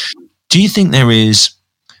this, do you think there is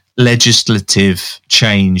legislative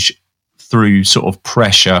change through sort of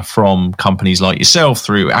pressure from companies like yourself,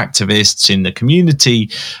 through activists in the community,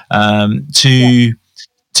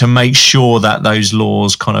 to make sure that those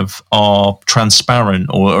laws kind of are transparent,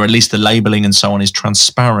 or at least the labeling and so on is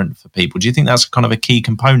transparent for people? Do you think that's kind of a key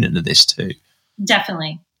component of this too?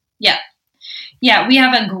 Definitely. Yeah. Yeah, we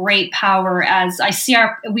have a great power. As I see,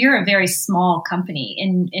 we're a very small company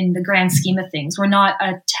in the grand scheme of things. We're not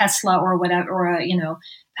a Tesla or whatever, or a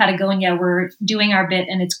Patagonia. We're doing our bit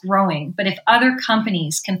and it's growing. But if other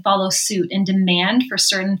companies can follow suit and demand for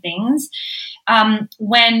certain things,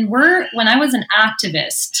 when I was an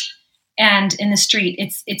activist and in the street,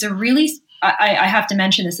 it's a really, I have to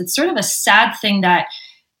mention this, it's sort of a sad thing that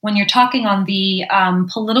when you're talking on the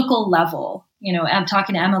political level, I'm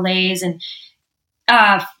talking to MLAs, and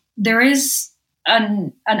there is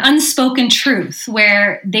an unspoken truth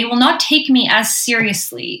where they will not take me as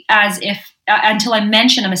seriously as if until I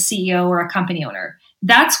mention I'm a CEO or a company owner.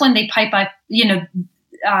 That's when they pipe up,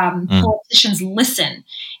 politicians listen.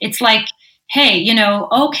 It's like, hey,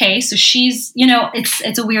 okay, so she's,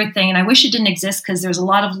 it's a weird thing, and I wish it didn't exist, because there's a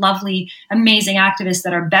lot of lovely, amazing activists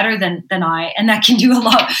that are better than I, and that can do a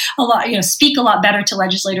lot, speak a lot better to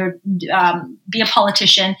legislator, be a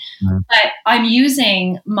politician. Mm-hmm. But I'm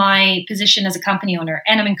using my position as a company owner,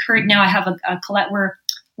 and I'm encouraged now. I have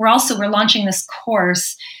we're launching this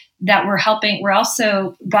course that we're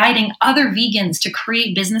also guiding other vegans to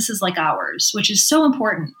create businesses like ours, which is so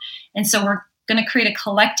important. And so we're going to create a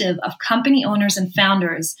collective of company owners and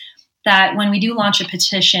founders that when we do launch a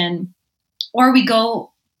petition, or we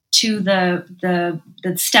go to the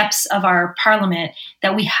steps of our parliament,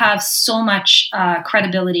 that we have so much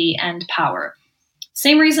credibility and power.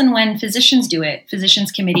 Same reason when physicians do it,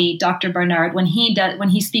 Physicians Committee, Dr. Barnard, when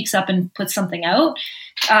he speaks up and puts something out,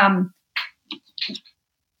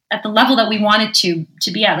 at the level that we want it to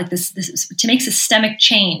be at, like this to make systemic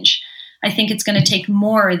change, I think it's going to take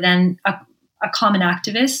more than a common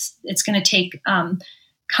activist. It's going to take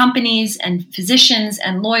companies and physicians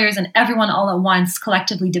and lawyers and everyone all at once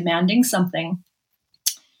collectively demanding something.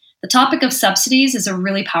 The topic of subsidies is a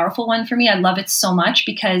really powerful one for me. I love it so much,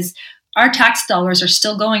 because our tax dollars are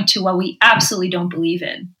still going to what we absolutely don't believe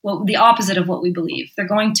in, the opposite of what we believe.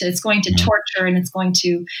 It's going to torture, and it's going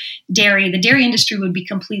to dairy. The dairy industry would be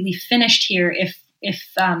completely finished here if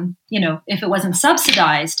it wasn't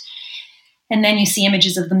subsidized. And then you see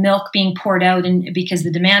images of the milk being poured out, and because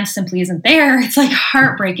the demand simply isn't there, it's like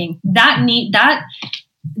heartbreaking.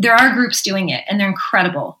 There are groups doing it, and they're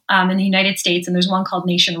incredible in the United States. And there's one called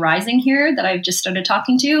Nation Rising here that I've just started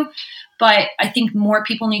talking to. But I think more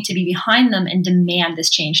people need to be behind them and demand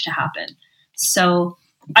this change to happen. So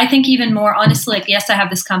I think even more honestly, like, yes, I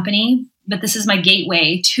have this company, but this is my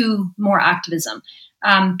gateway to more activism,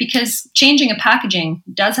 because changing a packaging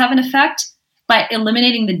does have an effect. But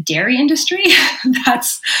eliminating the dairy industry,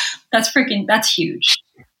 that's huge.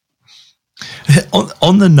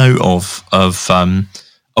 On the note of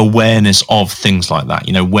awareness of things like that,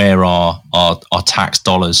 where are our tax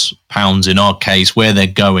dollars, pounds in our case, where they're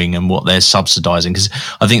going and what they're subsidizing? Because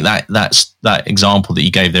I think that's that example that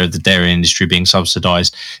you gave there of the dairy industry being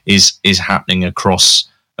subsidized is happening across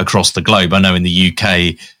the globe. I know in the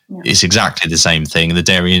UK, it's exactly the same thing. The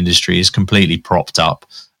dairy industry is completely propped up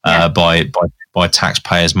by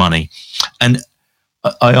taxpayers' money. And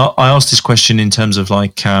I asked this question in terms of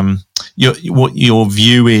like what your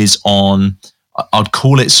view is on, I'd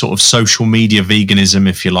call it sort of social media veganism,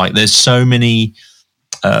 if you like. There's so many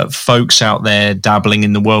folks out there dabbling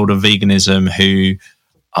in the world of veganism who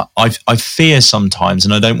I fear sometimes,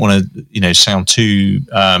 and I don't want to sound too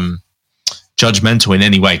judgmental in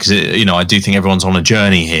any way, because I do think everyone's on a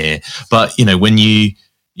journey here. But when you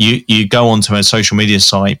go onto a social media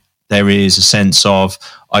site, there is a sense of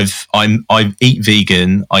I eat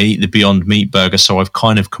vegan, I eat the Beyond Meat burger, so I've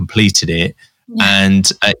kind of completed it. Yeah. And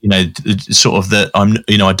sort of that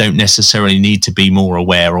I don't necessarily need to be more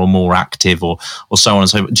aware or more active or so on and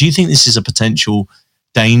so forth. Do you think this is a potential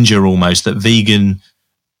danger almost, that vegan,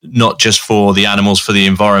 not just for the animals, for the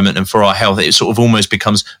environment and for our health, it sort of almost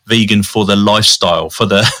becomes vegan for the lifestyle, for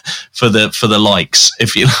the likes,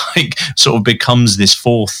 if you like, sort of becomes this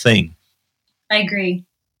fourth thing? I agree.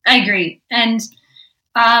 And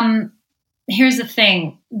here's the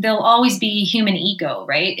thing. There'll always be human ego,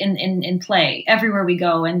 right? In play everywhere we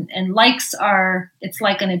go. And likes it's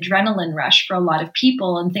like an adrenaline rush for a lot of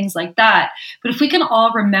people and things like that. But if we can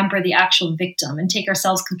all remember the actual victim and take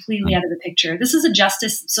ourselves completely out of the picture, this is a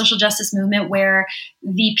social justice movement where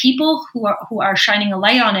the people who are shining a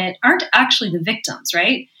light on it aren't actually the victims,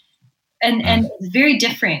 right? And it's very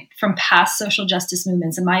different from past social justice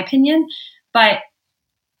movements, in my opinion. But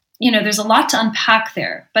there's a lot to unpack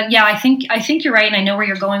there. But yeah, I think you're right, and I know where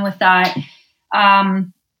you're going with that.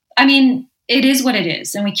 It is what it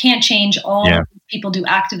is, and we can't change all people do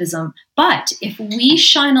activism. But if we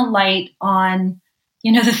shine a light on,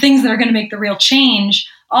 the things that are going to make the real change,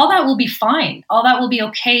 all that will be fine. All that will be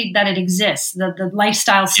okay that it exists. The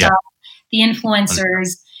lifestyle stuff, the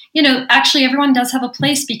influencers. Actually, everyone does have a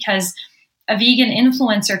place, because a vegan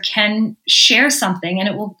influencer can share something, and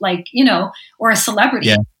it will, or a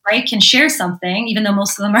celebrity, right, can share something, even though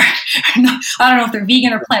most of them are, I don't know if they're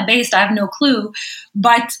vegan or plant-based, I have no clue,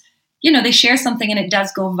 but, they share something and it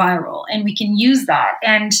does go viral, and we can use that.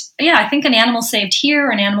 And I think an animal saved here,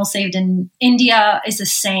 an animal saved in India is the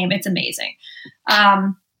same. It's amazing.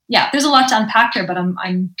 There's a lot to unpack there, but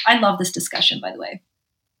I love this discussion, by the way.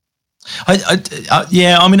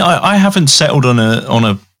 I haven't settled on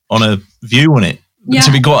a view on it.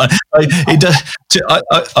 To be quite,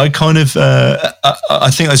 I kind of,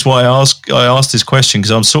 I think that's why I asked asked this question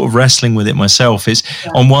because I'm sort of wrestling with it myself. It's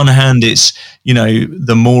on one hand, it's, you know,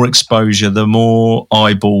 the more exposure, the more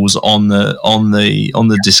eyeballs on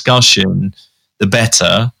the discussion, the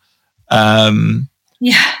better.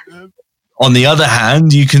 On the other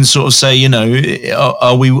hand, you can sort of say, you know,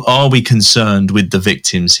 are we concerned with the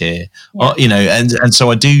victims here? You know, and so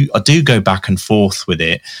I do go back and forth with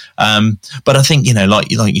it. But I think, you know, like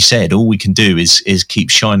you said, all we can do is keep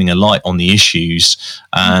shining a light on the issues,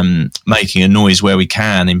 making a noise where we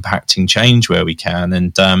can, impacting change where we can,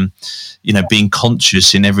 and you know, being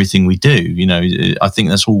conscious in everything we do. You know, I think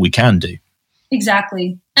that's all we can do.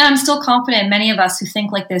 Exactly. And I'm still confident many of us who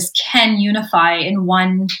think like this can unify in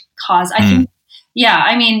one cause. I think,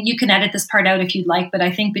 I mean, you can edit this part out if you'd like, but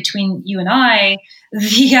I think between you and I,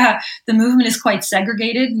 the movement is quite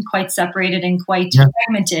segregated and quite separated and quite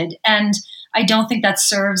fragmented. And I don't think that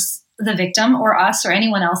serves the victim or us or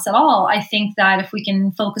anyone else at all. I think that if we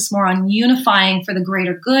can focus more on unifying for the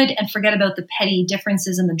greater good and forget about the petty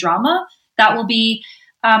differences in the drama, that will be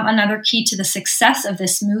another key to the success of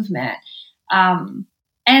this movement.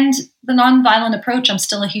 And the nonviolent approach, I'm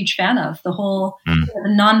still a huge fan of. The whole the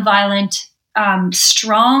nonviolent,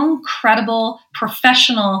 strong, credible,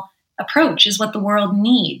 professional approach is what the world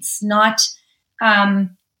needs. Not, I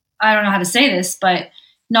don't know how to say this, but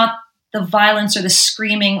not the violence or the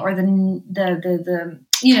screaming or the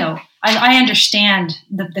you know. I understand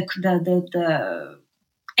the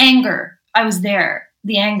anger. I was there.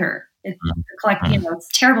 The anger. It's you know, it's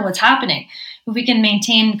terrible what's happening. If we can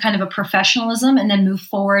maintain kind of a professionalism and then move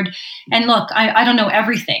forward. And look, I don't know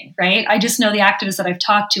everything, right? I just know the activists that I've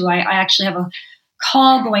talked to. I actually have a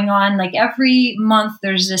call going on like every month.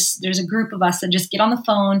 There's a group of us that just get on the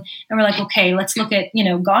phone and we're like, okay, let's look at, you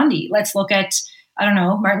know, Gandhi. Let's look at, I don't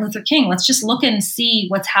know, Martin Luther King. Let's just look and see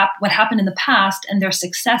what happened in the past and their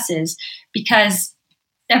successes, because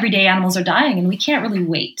everyday animals are dying and we can't really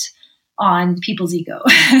wait on people's ego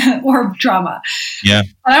or drama. Yeah.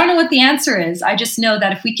 I don't know what the answer is. I just know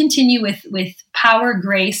that if we continue with power,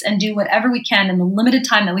 grace, and do whatever we can in the limited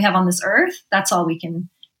time that we have on this earth, that's all we can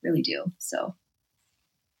really do. So.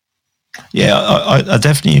 Yeah, I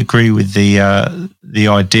definitely agree with the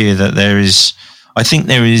idea that there is,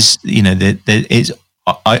 you know,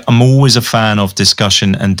 I'm always a fan of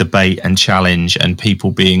discussion and debate and challenge and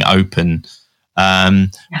people being open.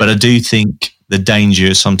 But I do think the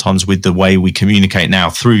danger sometimes with the way we communicate now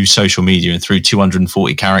through social media and through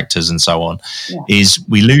 240 characters and so on is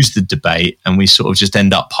we lose the debate and we sort of just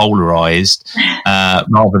end up polarized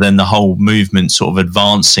rather than the whole movement sort of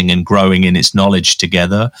advancing and growing in its knowledge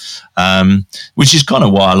together, which is kind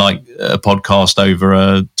of why I like a podcast over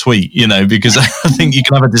a tweet, you know, because I think you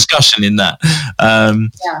can have a discussion in that.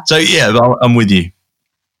 So, yeah, I'm with you.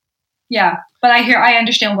 Yeah. But I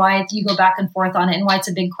understand why you go back and forth on it and why it's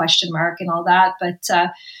a big question mark and all that. But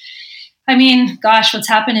I mean, gosh, what's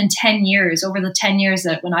happened in 10 years, over the 10 years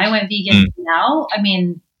that when I went vegan now, I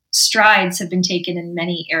mean, strides have been taken in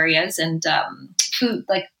many areas, and food,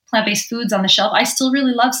 like plant-based foods on the shelf. I still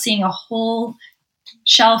really love seeing a whole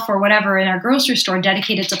shelf or whatever in our grocery store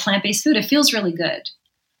dedicated to plant-based food. It feels really good.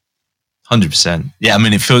 100%. Yeah. I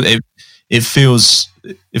mean, it feels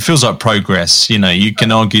like progress. You know, you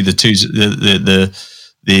can argue the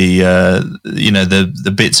you know,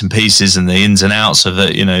 the bits and pieces and the ins and outs of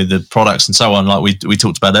it, you know, the products and so on, like we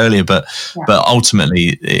talked about earlier, but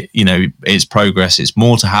ultimately, you know, it's progress. It's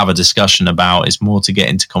more to have a discussion about, it's more to get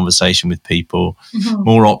into conversation with people,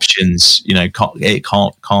 more options, you know, it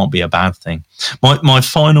can't be a bad thing. My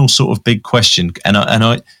final sort of big question, and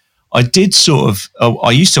I did sort of,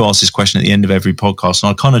 I used to ask this question at the end of every podcast,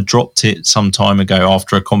 and I kind of dropped it some time ago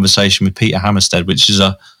after a conversation with Peter Hammerstead, which is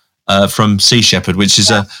from Sea Shepherd, which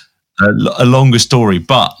is a longer story.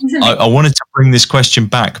 But I wanted to bring this question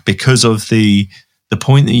back because of the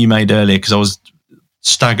point that you made earlier, because I was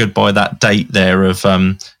staggered by that date there of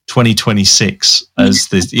 2026 as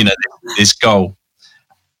this, you know, this goal.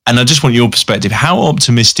 And I just want your perspective. How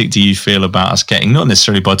optimistic do you feel about us getting, not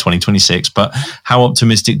necessarily by 2026, but how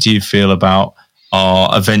optimistic do you feel about our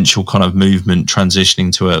eventual kind of movement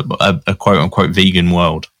transitioning to a quote unquote vegan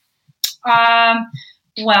world?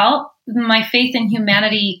 Well, my faith in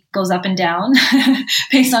humanity goes up and down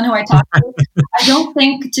based on who I talk to. I don't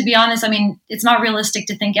think, to be honest, I mean, it's not realistic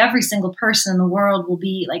to think every single person in the world will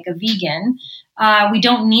be like a vegan. We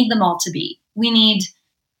don't need them all to be. We need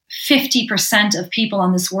 50% of people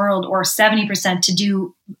on this world, or 70%, to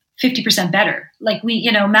do 50% better. Like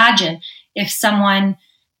imagine if someone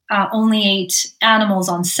only ate animals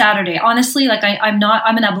on Saturday. Honestly, like I'm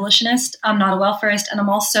an abolitionist. I'm not a welfarist. And I'm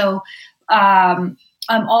also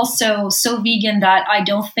so vegan that I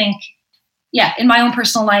don't think, in my own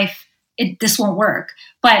personal life, this won't work.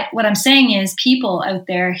 But what I'm saying is people out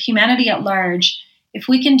there, humanity at large, if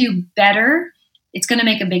we can do better, it's going to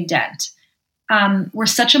make a big dent. We're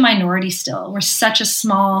such a minority still. We're such a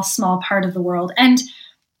small part of the world. And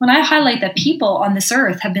when I highlight that people on this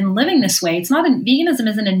earth have been living this way, veganism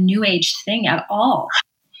isn't a new age thing at all.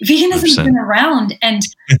 Veganism has been around, and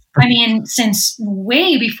I mean, since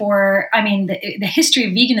way before. I mean, the history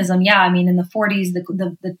of veganism. Yeah, I mean, in the 40s,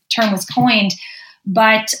 the term was coined,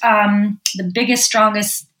 but the biggest,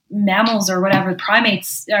 strongest mammals or whatever,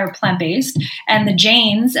 primates, are plant-based, and the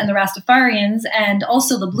Jains and the Rastafarians, and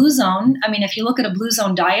also the Blue Zone. I mean, if you look at a Blue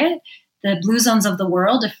Zone diet, the Blue Zones of the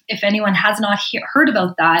world, if anyone has not heard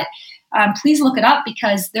about that, please look it up,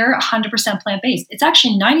 because they're 100% plant-based. It's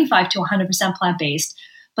actually 95 to 100% plant-based,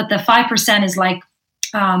 but the 5% is like,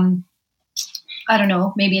 I don't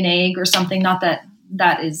know, maybe an egg or something. Not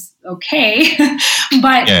that is okay,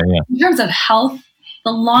 but in terms of health,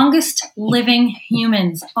 the longest living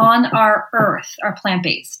humans on our earth are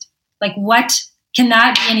plant-based. Like, what can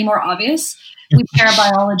that be any more obvious? We share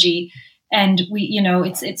biology, and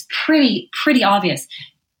it's pretty obvious.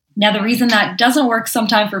 Now, the reason that doesn't work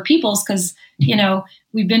sometimes for people is because,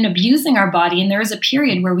 we've been abusing our body, and there is a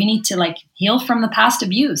period where we need to heal from the past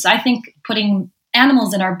abuse. I think putting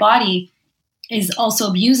animals in our body is also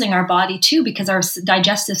abusing our body too, because our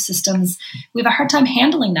digestive systems, we have a hard time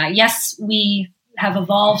handling that. Yes, we have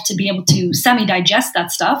evolved to be able to semi-digest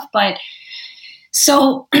that stuff. But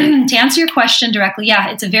so to answer your question directly, yeah,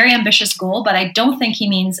 it's a very ambitious goal, but I don't think he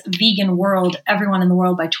means vegan world, everyone in the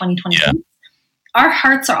world by 2022. Yeah. Our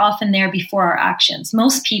hearts are often there before our actions.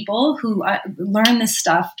 Most people who learn this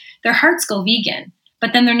stuff, their hearts go vegan,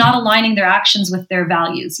 but then they're not aligning their actions with their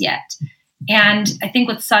values yet. And I think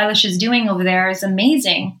what Silas is doing over there is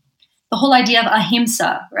amazing. The whole idea of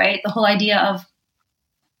ahimsa, right? The whole idea of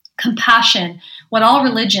compassion. What all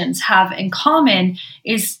religions have in common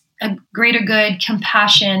is a greater good,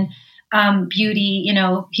 compassion, beauty.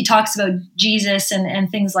 He talks about Jesus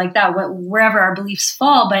and things like that, wherever our beliefs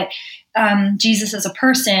fall. But Jesus as a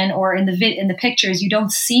person, or in the pictures, you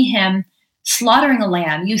don't see him slaughtering a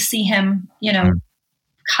lamb. You see him,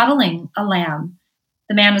 cuddling a lamb.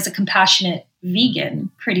 The man was a compassionate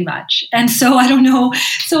vegan, pretty much. And so I don't know.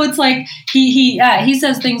 So it's like he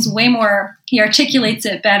says things way more. He articulates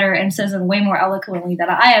it better and says it way more eloquently than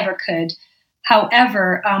I ever could.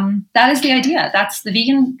 However, that is the idea. That's the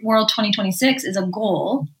Vegan World 2026 is a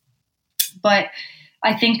goal. But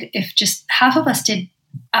I think if just half of us did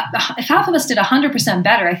 100%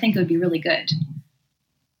 better, I think it would be really good.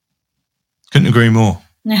 Couldn't agree more.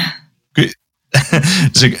 Yeah. Good.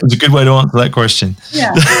 It's a good way to answer that question.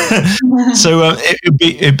 Yeah. So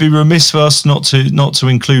it'd be remiss for us not to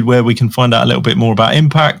include where we can find out a little bit more about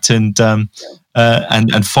Impact and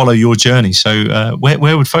follow your journey. So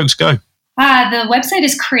where would folks go? The website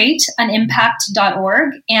is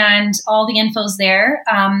createanimpact.org, and all the info's there.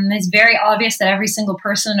 It's very obvious that every single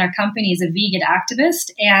person in our company is a vegan activist,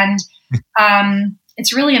 and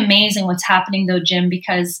it's really amazing what's happening though, Jim,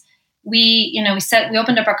 because we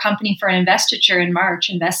opened up our company for an investiture in March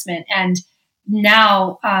investment, and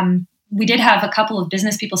now we did have a couple of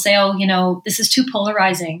business people say, "Oh, this is too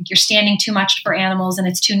polarizing. You're standing too much for animals, and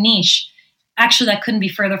it's too niche." Actually, that couldn't be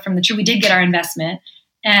further from the truth. We did get our investment.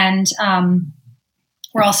 And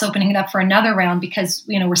we're also opening it up for another round because,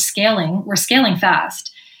 we're scaling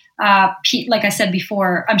fast. Like I said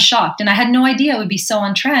before, I'm shocked. And I had no idea it would be so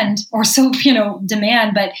on trend or so,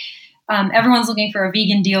 demand. But everyone's looking for a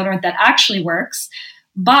vegan deodorant that actually works.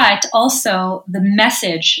 But also the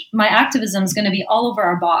message, my activism is going to be all over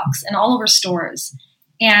our box and all over stores.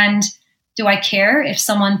 And do I care if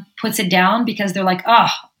someone puts it down because they're like,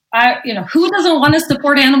 who doesn't want to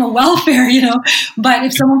support animal welfare, but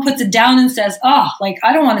if someone puts it down and says, I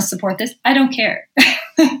don't want to support this, I don't care.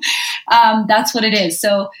 That's what it is.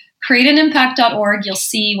 So createanimpact.org, you'll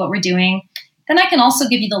see what we're doing. Then I can also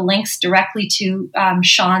give you the links directly to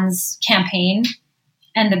Sean's campaign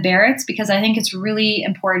and the Barretts, because I think it's really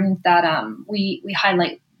important that we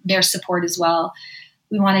highlight their support as well.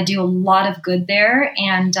 We want to do a lot of good there.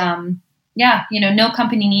 And no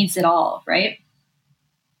company needs it all, right?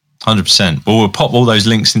 100%. Well, we'll pop all those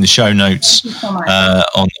links in the show notes so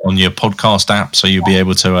on your podcast app, so you'll be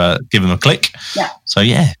able to give them a click. Yeah. So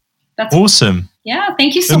that's awesome. Yeah,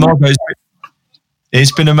 thank you so much. Margaux,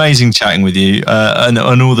 it's been amazing chatting with you, and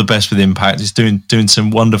all the best with Impact. It's doing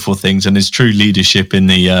some wonderful things, and it's true leadership in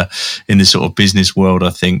the sort of business world,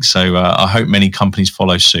 I think. So I hope many companies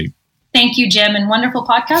follow suit. Thank you, Jim, and wonderful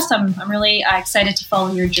podcast. I'm really excited to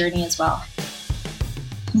follow your journey as well.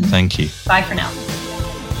 Thank you. Bye for now.